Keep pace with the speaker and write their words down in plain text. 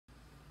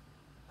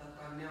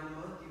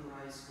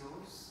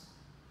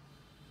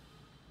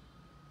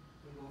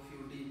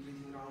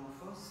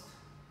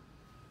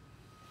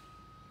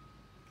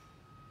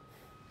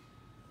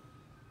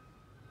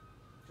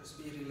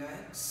Just be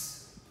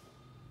relaxed.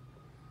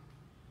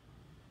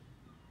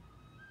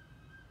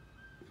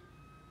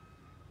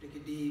 Take a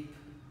deep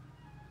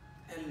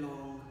and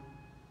long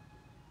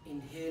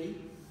inhale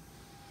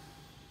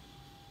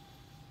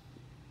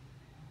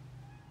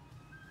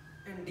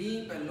and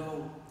deep and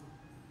long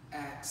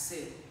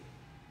exhale.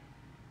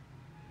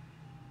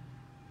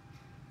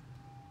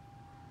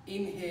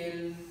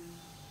 Inhale,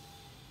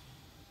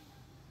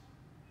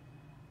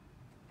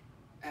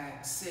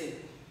 exhale.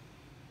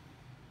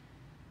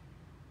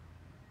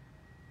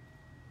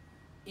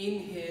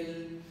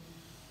 Inhale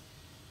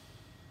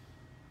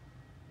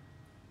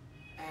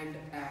and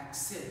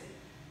exhale.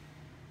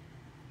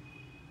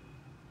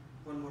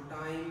 One more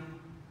time.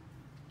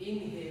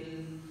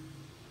 Inhale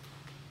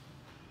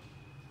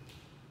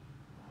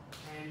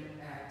and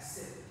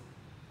exhale.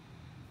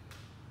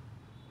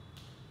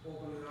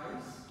 Open your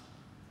eyes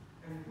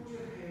and put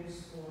your hands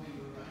on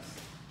your eyes.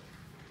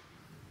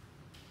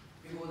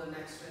 We go the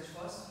next stretch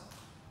first.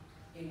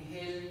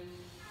 Inhale,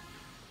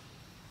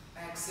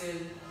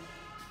 exhale,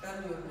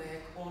 turn your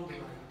neck on the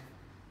right.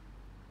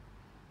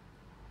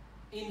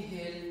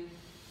 Inhale,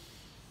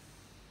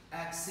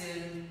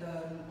 exhale,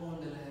 turn on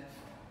the left.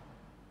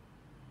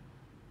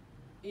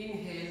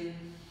 Inhale,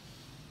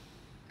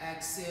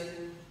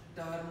 exhale,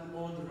 turn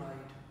on the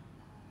right.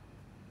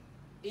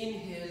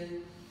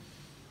 Inhale,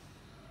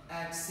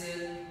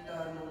 exhale,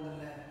 turn on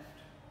the left.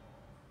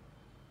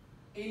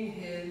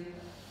 Inhale,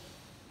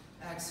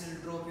 exhale,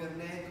 drop your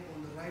neck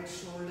on the right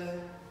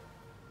shoulder.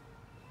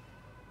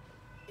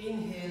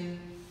 Inhale,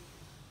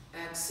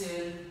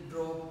 exhale,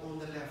 drop on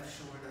the left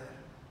shoulder.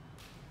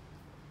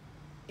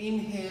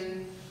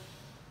 Inhale,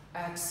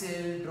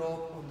 exhale,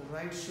 drop on the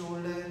right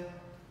shoulder.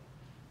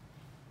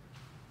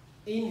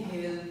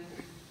 Inhale,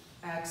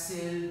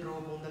 exhale,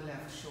 drop on the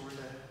left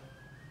shoulder.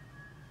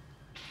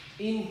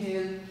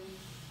 Inhale,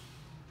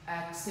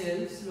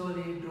 exhale,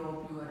 slowly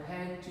drop your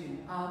head,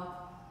 chin up.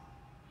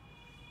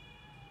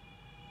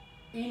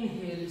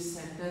 Inhale,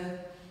 center.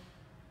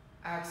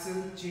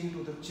 Exhale, chin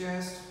to the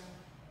chest.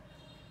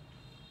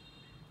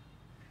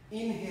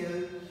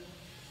 Inhale,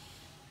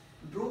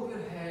 drop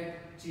your head,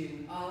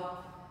 chin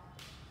up.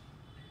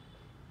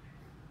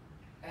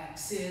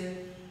 Exhale,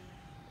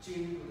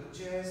 chin to the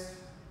chest.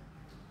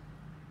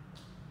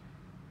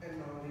 And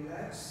now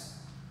relax.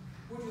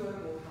 Put your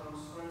both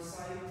arms front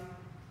side.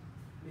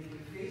 Make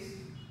a face.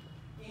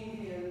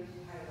 Inhale,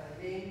 high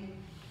by in.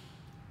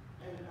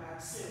 And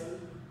exhale,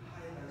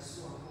 high by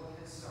swan. Both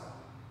hands down.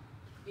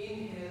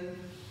 Inhale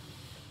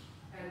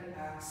and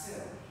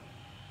exhale.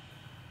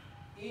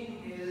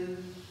 Inhale,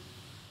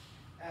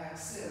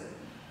 exhale.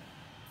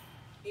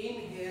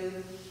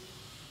 Inhale,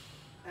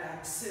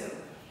 exhale.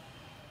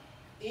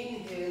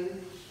 Inhale,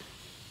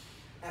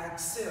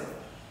 exhale.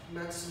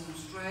 Maximum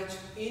stretch.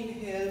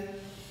 Inhale,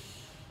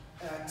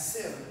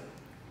 exhale.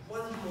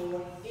 One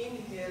more.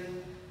 Inhale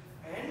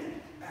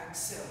and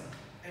exhale.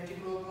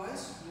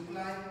 Anti-clockwise.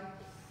 Nuclei.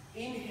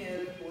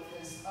 Inhale, both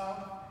hands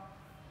up.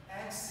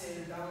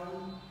 Exhale,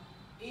 down.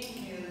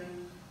 Inhale,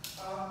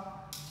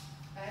 up.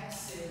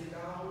 Exhale,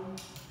 down.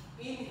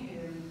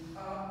 Inhale,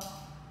 up.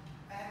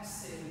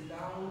 Exhale,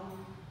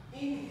 down.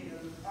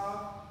 Inhale,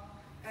 up.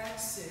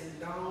 Exhale,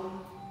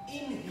 down.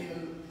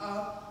 Inhale,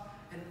 up.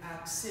 And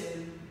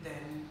exhale,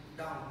 then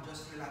down.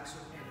 Just relax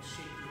your hands,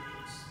 shake your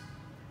hands.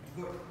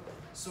 Good.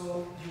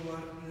 So your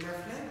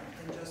left leg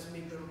and just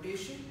make the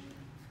rotation.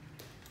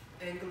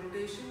 Ankle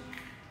rotation.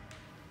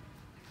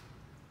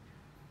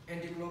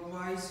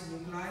 Anti-clockwise,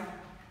 nuclei.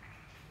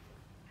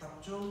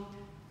 Tapchung.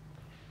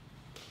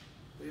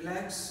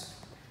 Relax.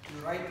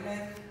 Your right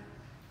leg.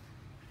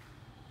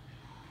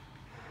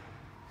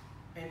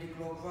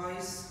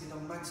 Anti-clockwise with a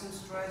maximum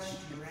stretch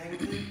to your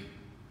ankle.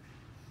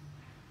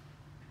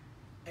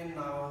 And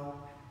now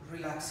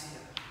relax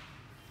here.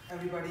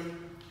 Everybody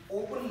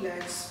open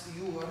legs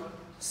your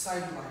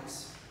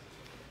sidewise.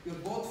 Your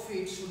both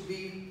feet should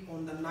be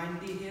on the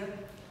 90 here.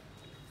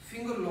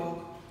 Finger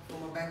lock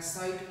from a back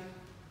side.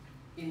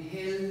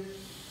 Inhale.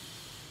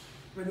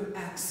 When you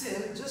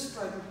exhale, just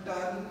try to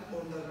turn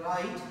on the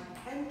right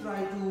and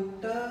try to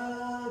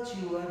touch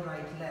your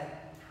right leg.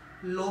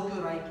 Lock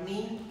your right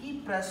knee.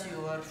 Keep press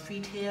your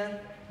feet here.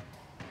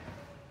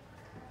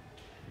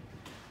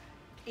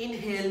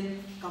 Inhale,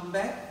 come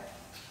back.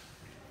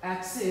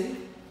 Exhale,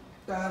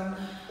 turn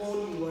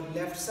on your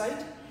left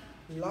side.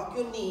 Lock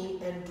your knee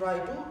and try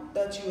to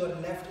touch your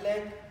left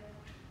leg.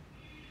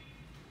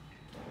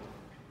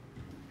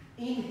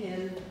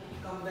 Inhale,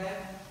 come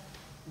back.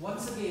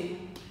 Once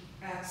again,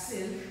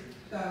 exhale,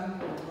 turn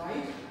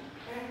right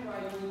and try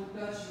to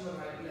touch your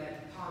right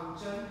leg. Palm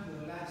jump,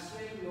 your left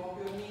straight, lock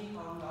your knee,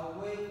 palm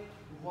down way.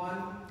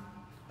 1,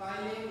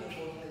 thigh leg,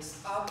 both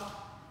hands up.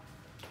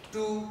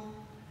 2,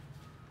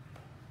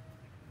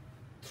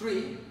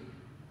 3,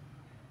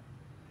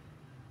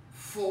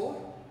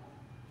 4,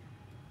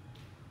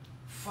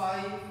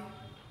 5,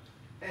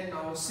 and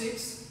now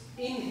 6.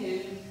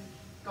 Inhale,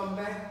 come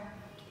back,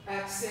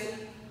 exhale,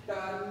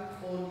 turn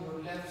on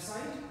your left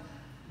side.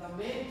 The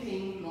main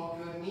thing, lock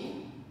your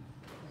knee.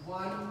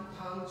 1,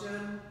 thumb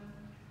jump.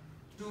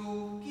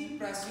 2, keep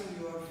pressing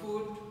your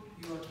foot,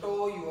 your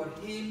toe, your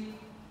heel.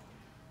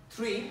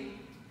 3,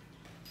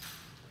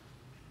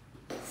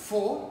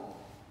 4,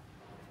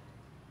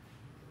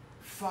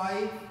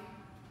 5,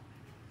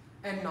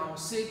 and now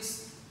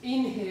 6.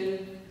 Inhale,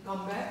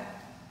 come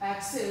back,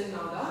 exhale.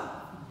 Now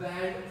the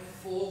bend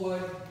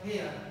forward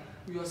here.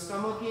 Your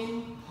stomach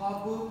in,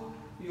 hop up,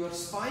 your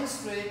spine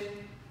straight,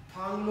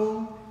 thang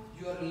long,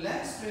 your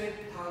leg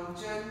straight, thang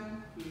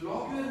chen,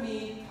 lock your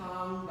knee,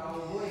 thang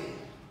down way.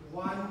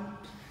 1,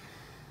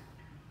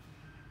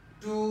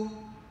 2,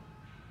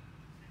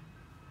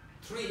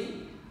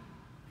 3,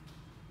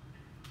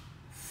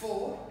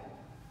 4,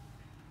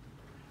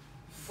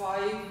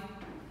 5,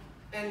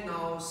 and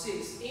now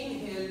 6.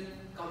 Inhale,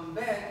 come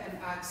back and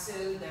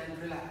exhale, then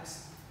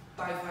relax.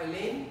 Thigh phi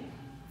lane.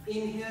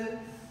 Inhale,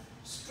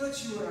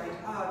 stretch your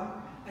right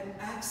arm and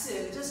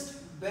exhale,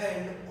 just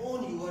bend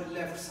on your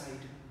left side.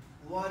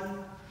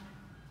 1,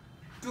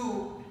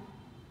 2,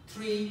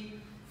 3,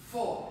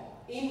 4.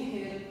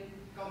 Inhale,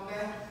 come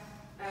back,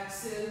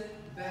 exhale,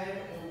 bend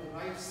on the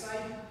right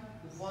side.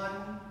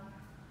 1,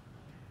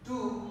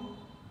 2,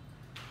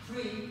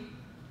 3,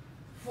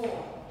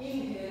 4.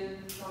 Inhale,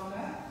 come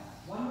back.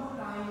 One more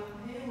time,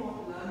 hand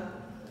on none.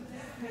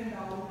 Left hand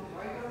down,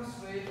 right arm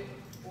straight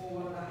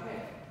over the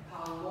head.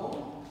 Thang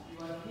long,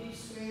 your hip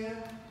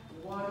square.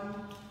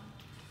 1,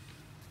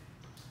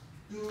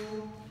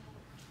 2,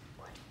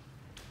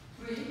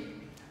 3,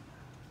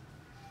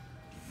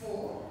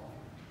 4,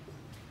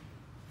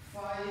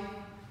 5,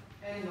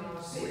 and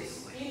now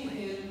 6.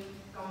 Inhale,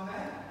 come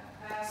back,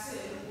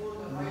 exhale on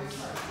the right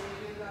side.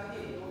 Take the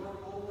hip,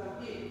 over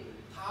the hip.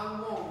 Thang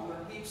long,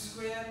 your hip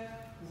square.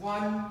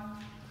 1,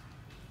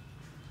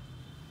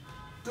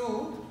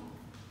 2,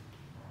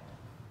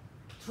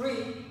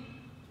 3,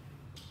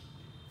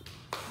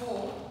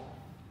 4,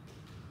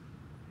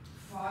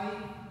 5,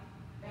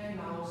 and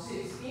now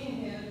 6.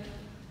 Inhale,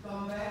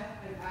 come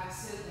back and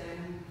exhale, then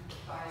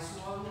thighs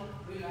one,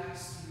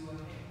 relax your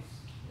hands.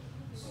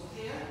 So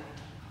here,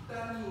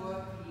 turn your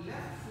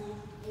left foot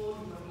on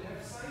your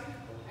left side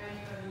and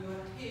turn your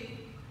hip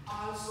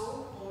also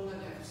on the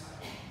left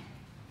side.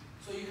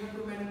 So you have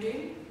to maintain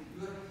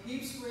your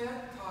hip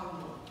square, thumb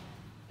long.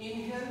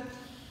 Inhale,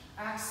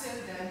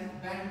 exhale, then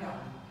bend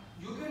down.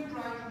 You can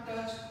try to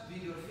touch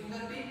with your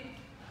fingertip.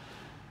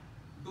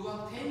 Do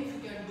a thing if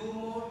you can do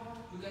more.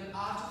 You can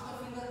arch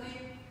the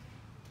fingertip.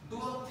 Do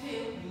a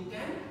thing, you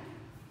can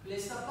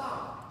place the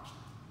palm.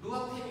 Do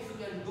a thing if you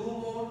can do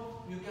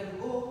more. You can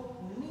go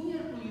near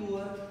to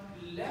your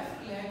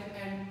left leg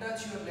and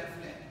touch your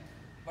left leg.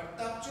 But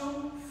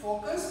tapchung,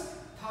 focus.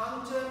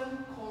 Thang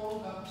chen,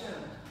 khom gap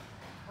chen.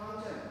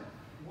 Thang chen.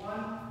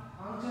 1,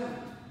 thang chen.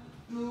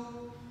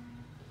 2,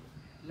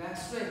 leg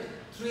straight.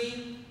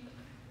 3,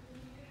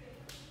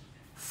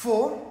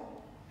 4,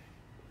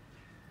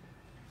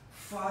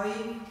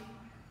 5,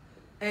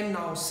 and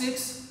now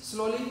 6.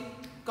 Slowly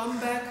come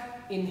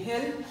back,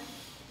 inhale,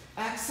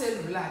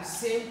 exhale, relax.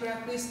 Same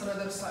practice,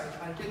 another side.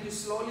 I'll take you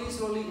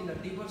slowly in a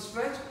deeper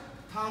stretch.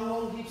 Thang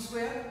long, hip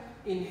square.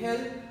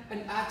 Inhale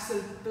and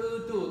exhale.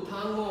 2, 2.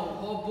 Thang long,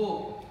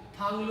 hop,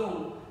 thang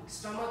long.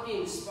 Stomach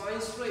in,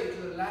 spine straight,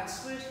 your leg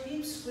straight,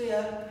 hip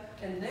square,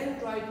 and then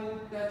try to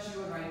touch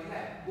your right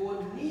leg.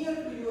 Go near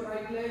to your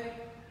right leg.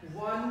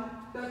 1,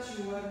 touch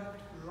your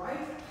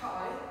right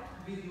thigh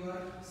with your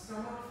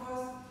stomach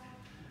first,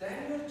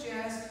 then your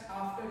chest,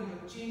 after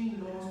your chin,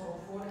 nose or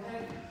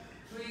forehead.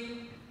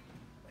 3,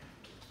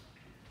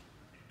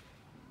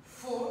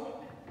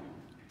 4,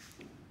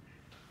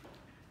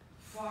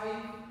 5,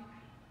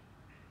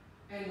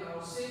 and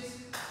now 6.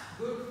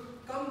 Good.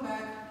 Come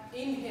back,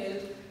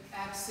 inhale,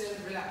 exhale,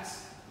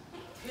 relax.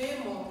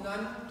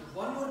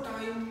 One more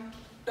time,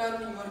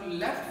 turn your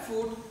left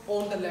foot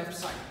on the left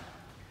side.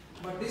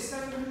 But this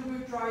time you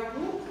will try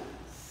to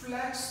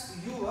flex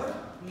your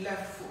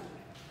left foot.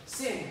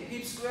 Same,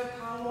 hip square,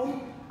 thang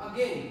long.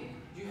 Again,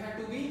 you have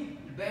to be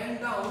bend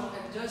down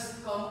and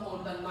just come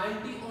on the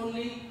 90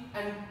 only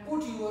and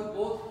put your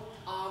both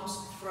arms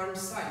front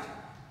side.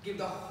 Give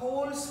the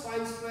whole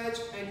spine stretch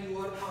and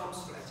your arm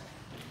stretch.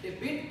 A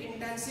bit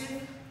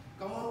intensive.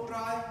 Come on,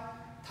 try.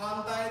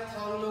 Tham tai,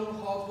 thang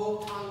long,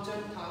 hop, thang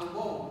chen, thang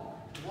bong.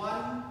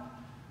 1,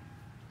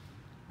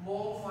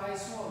 more 5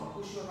 swan.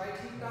 Push your right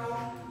hip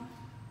down.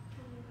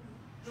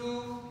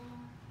 2,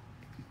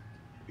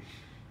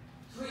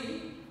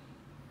 3,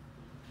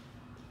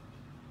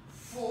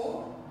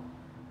 4,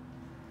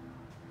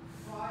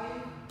 5,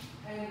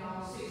 and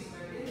now 6.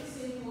 Maintain the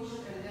same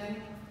position and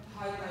then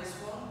high thigh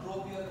swan.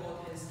 Drop your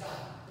both hands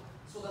down.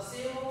 So the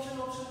same option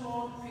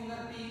more.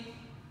 Fingertip,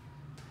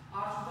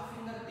 arch the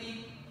fingertip,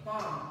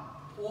 palm.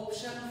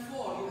 Option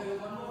 4. You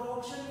have one more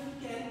option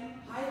if you can.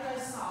 High thigh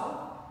south,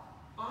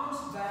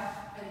 arms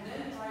back, and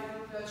then try to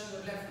touch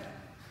your left leg.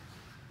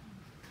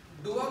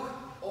 Duak,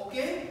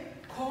 okay?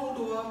 Khom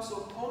duak, so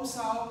khom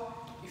south.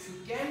 If you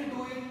can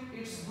do it,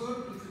 it's good.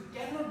 If you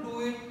cannot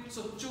do it,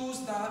 so choose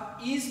the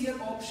easier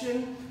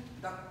option,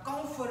 the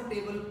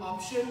comfortable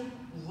option.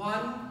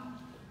 1,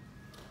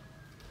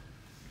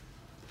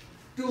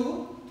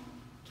 2,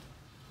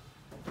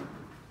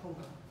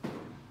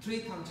 3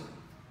 thumb turn.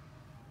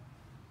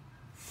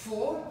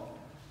 4,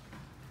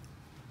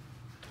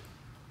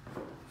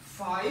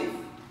 5,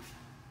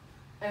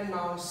 and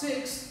now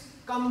 6.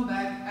 Come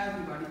back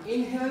everybody.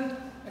 Inhale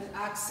and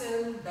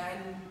exhale,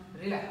 then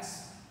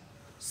relax.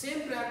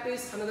 Same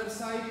practice another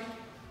side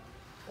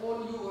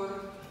on your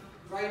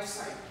right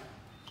side.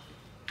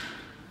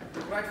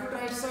 Right foot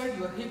right side,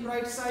 your hip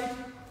right side,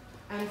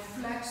 and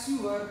flex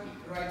your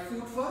right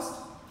foot first,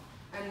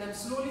 and then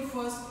slowly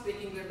first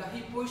taking the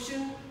hip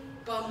position,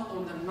 come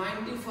on the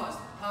 90 first,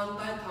 thang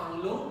tai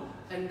thang long,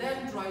 and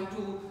then try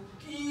to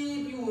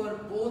keep your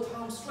both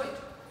arms straight.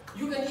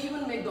 You can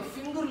even make the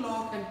finger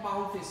lock and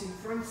palm facing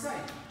front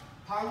side.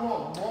 Thang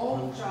long,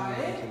 mong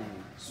chai,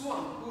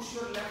 swung, push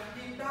your left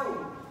hip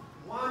down.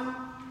 1,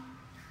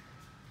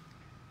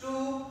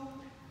 2,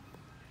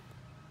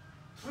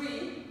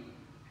 3,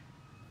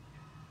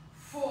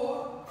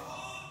 4,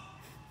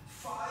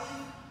 5,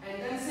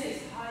 and then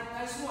 6.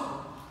 High as 1.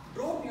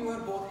 Drop your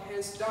both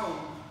hands down.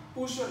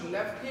 Push your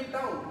left hip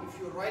down. If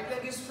your right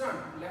leg is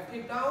front, left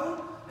hip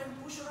down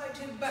and push your right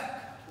hip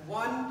back.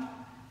 1.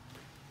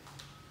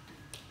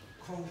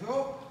 Come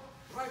here.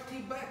 Right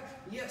hip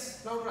back.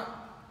 Yes. Now right.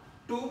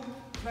 2.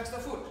 Flex the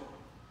foot.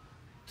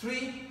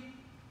 3,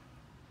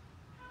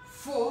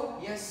 4.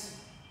 Yes.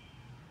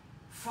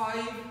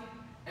 5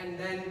 and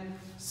then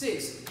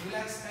 6.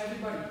 Relax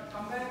everybody.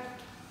 Come back.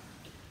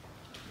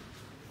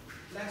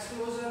 Relax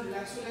closer.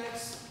 Relax,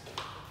 relax.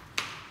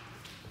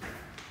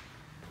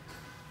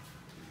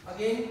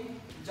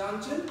 Again,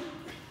 junction.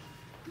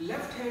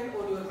 Left hand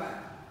on your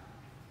back.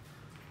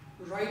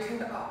 Right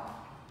hand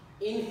up.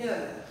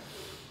 Inhale.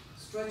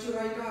 Stretch your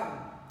right arm.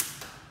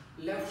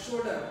 Left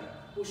shoulder.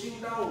 Pushing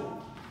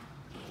down.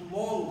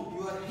 Mong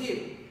your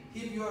hip.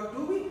 Hip you are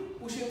to be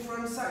pushing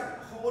front side.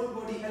 Whole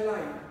body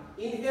aligned.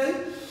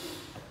 Inhale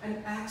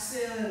and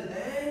exhale.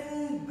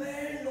 Then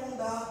bend on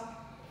the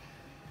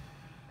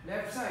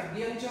left side.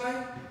 Dian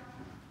chai.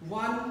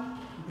 1.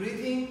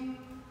 Breathing.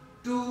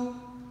 2,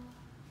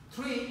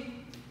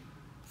 3,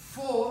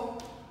 4,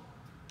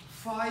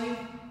 5,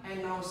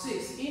 and now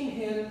 6.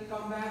 Inhale,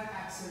 come back,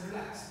 exhale,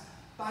 relax.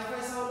 Tai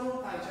Chi Sao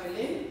Long, Tai Chi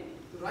Lane.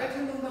 Right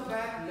hand on the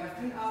back, left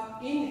hand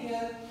up.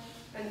 Inhale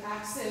and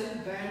exhale,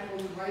 bend on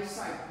the right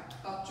side.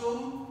 Tap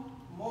chum,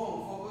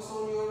 mong. Focus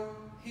on your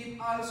hip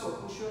also.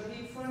 Push your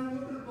hip front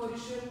neutral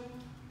position.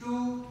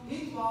 2,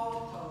 hip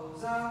bow,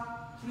 thauza.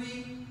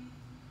 3,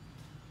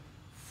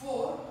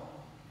 4,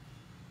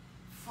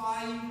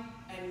 5,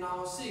 and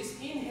now 6.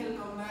 Inhale,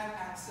 come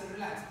back, exhale,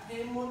 relax.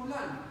 Thêm một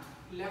lần.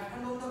 Left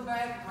hand on the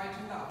back, right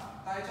hand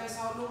up. Tai Chi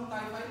Sao Long, Tai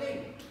Chi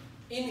Lane.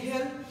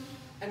 Inhale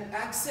and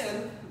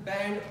exhale,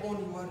 bend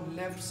on your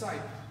left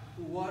side.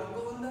 Work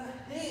on the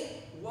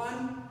hip.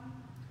 1,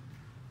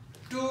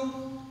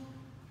 2,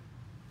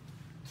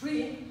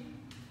 3,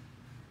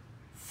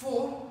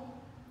 4,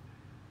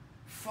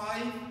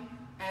 5,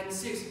 and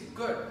 6.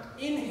 Good.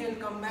 Inhale,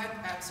 come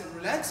back, exhale,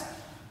 relax.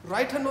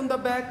 Right hand on the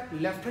back,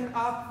 left hand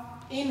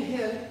up.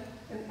 Inhale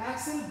and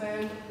exhale,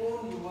 bend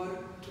on your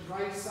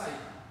right side.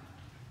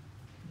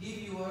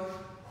 Give your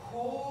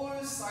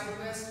whole side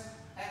rest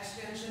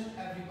extension,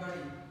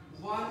 everybody.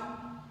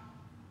 1,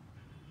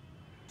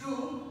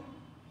 2,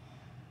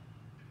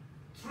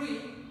 3,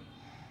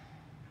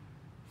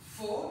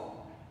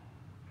 4,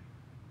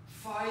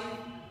 5,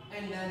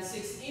 and then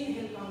 6.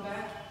 Inhale, come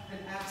back, and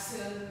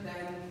exhale,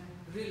 then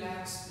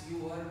relax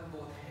your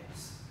both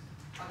hands.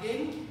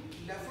 Again,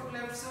 left foot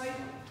left side,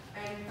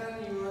 and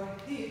turn your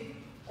hip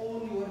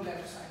on your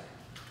left side.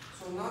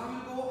 So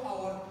now we'll go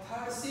our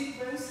third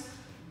sequence.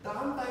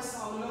 Down Tai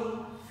Sao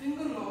Long,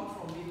 finger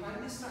lock from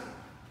behind this time.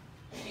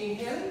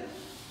 Inhale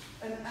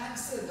and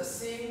exhale the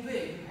same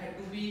way. You have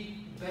to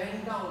be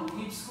bend down,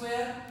 hip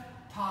square,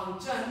 thang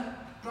chan.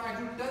 Try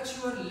to touch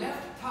your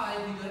left thigh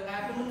with your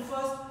abdomen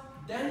first,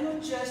 then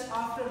your chest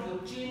after your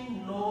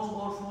chin, nose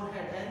or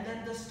forehead, and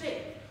then the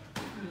stick.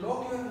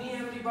 Lock your knee,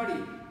 everybody.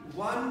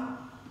 1,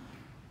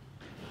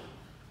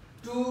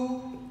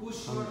 2,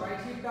 push your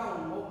right hip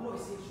down. No,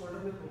 it's shoulder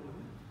में problem.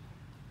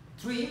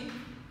 3,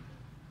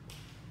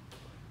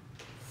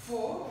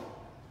 4,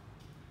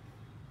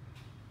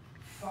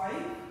 5,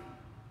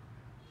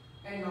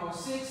 and now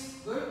 6.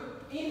 Good.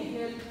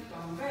 Inhale,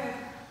 come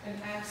back, and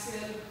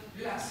exhale,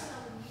 relax.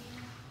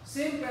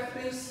 Same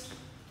practice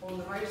on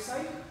the right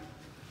side.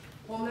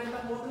 Home line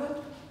tap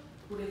मतलब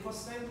today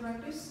first time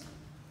practice.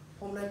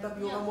 Home line tap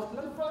yoga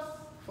मतलब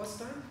first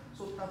time.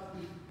 So tap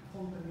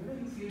home time.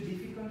 You feel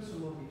difficult, so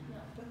no need.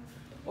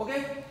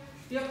 Okay.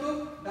 Tiap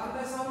tu, down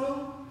Tai Sao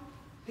Long,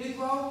 hip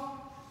bow,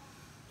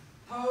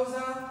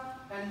 thauza,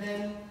 and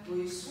then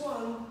we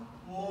swung,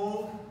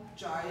 mong,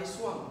 chai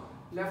swung.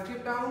 Left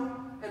hip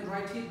down and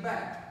right hip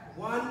back.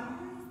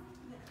 1,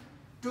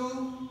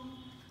 2,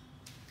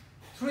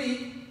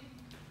 3,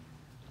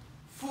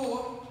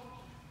 4,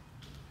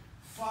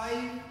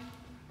 5,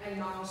 and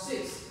now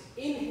 6.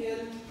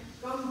 Inhale,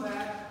 come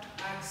back,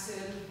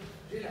 exhale,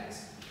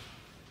 relax.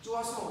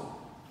 Chua song.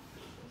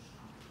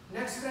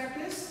 Next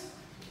practice,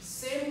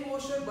 same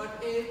posture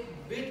but a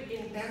bit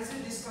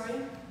intensive this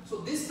time. So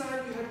this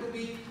time you have to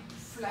be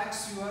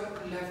flex your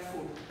left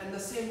foot. And the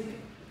same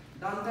thing.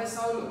 Dante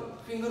Saulo,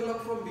 finger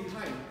lock from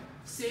behind.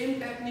 Same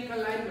technique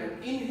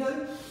alignment.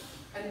 Inhale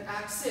and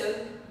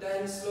exhale.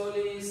 Then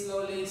slowly,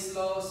 slowly,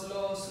 slow,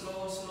 slow,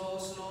 slow, slow,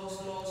 slow,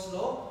 slow,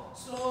 slow,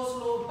 slow,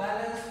 slow,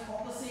 balance,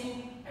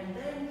 focusing, and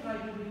then try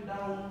to bring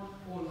down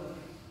all the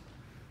way.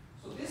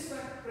 So this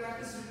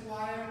practice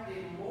requires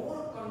a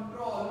more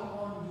control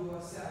on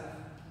yourself.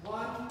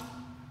 1,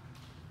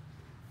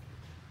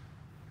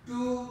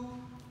 2,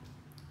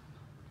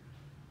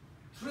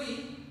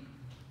 3,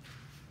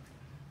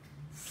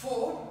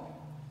 4,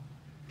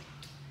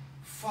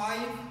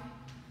 5,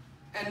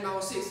 and now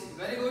 6.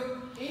 Very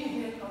good.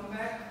 Inhale, come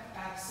back,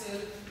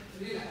 exhale,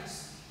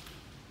 relax.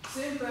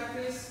 Same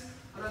practice,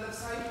 another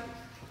side.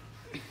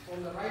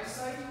 On the right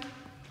side,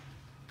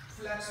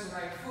 flex your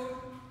right foot,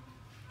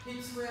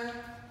 hip square,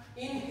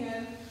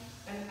 inhale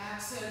and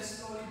exhale,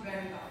 slowly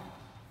bend down.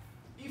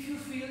 If you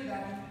feel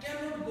that you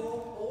cannot go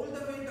all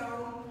the way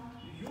down,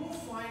 you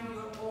find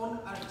your own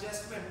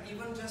adjustment,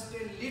 even just a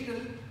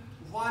little.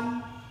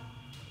 1,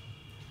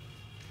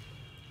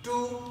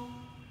 2,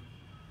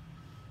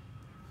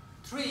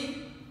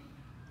 3,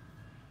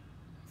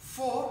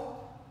 4,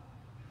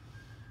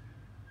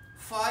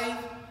 5,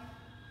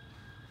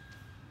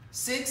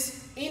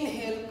 6.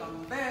 Inhale,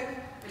 come back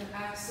and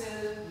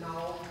exhale.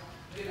 Now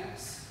relax.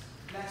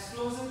 Legs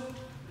closer,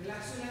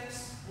 relax your legs,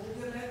 move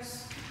your legs.